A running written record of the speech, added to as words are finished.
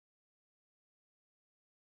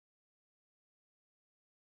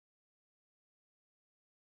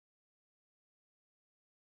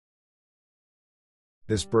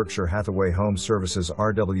This Berkshire Hathaway Home Services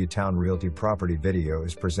RW Towne Realty property video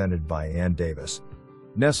is presented by anndavis.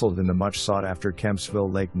 Nestled in the much sought-after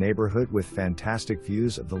Kempsville Lake Neighborhood with fantastic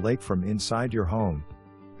views of the lake from inside your home.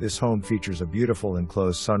 This home features a beautiful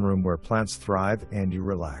enclosed sunroom where plants thrive and you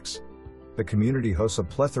relax. The community hosts a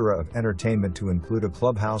plethora of entertainment to include a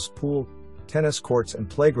clubhouse, pool, tennis courts and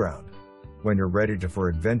playground. When you're ready for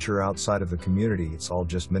adventure outside of the community, it's all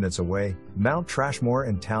just minutes away. Mount Trashmore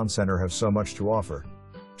and Town Center have so much to offer.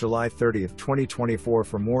 July 30, 2024.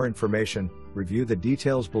 For more information, review the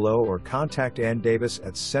details below or contact anndavis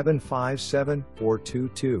at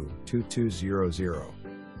 757-422-2200.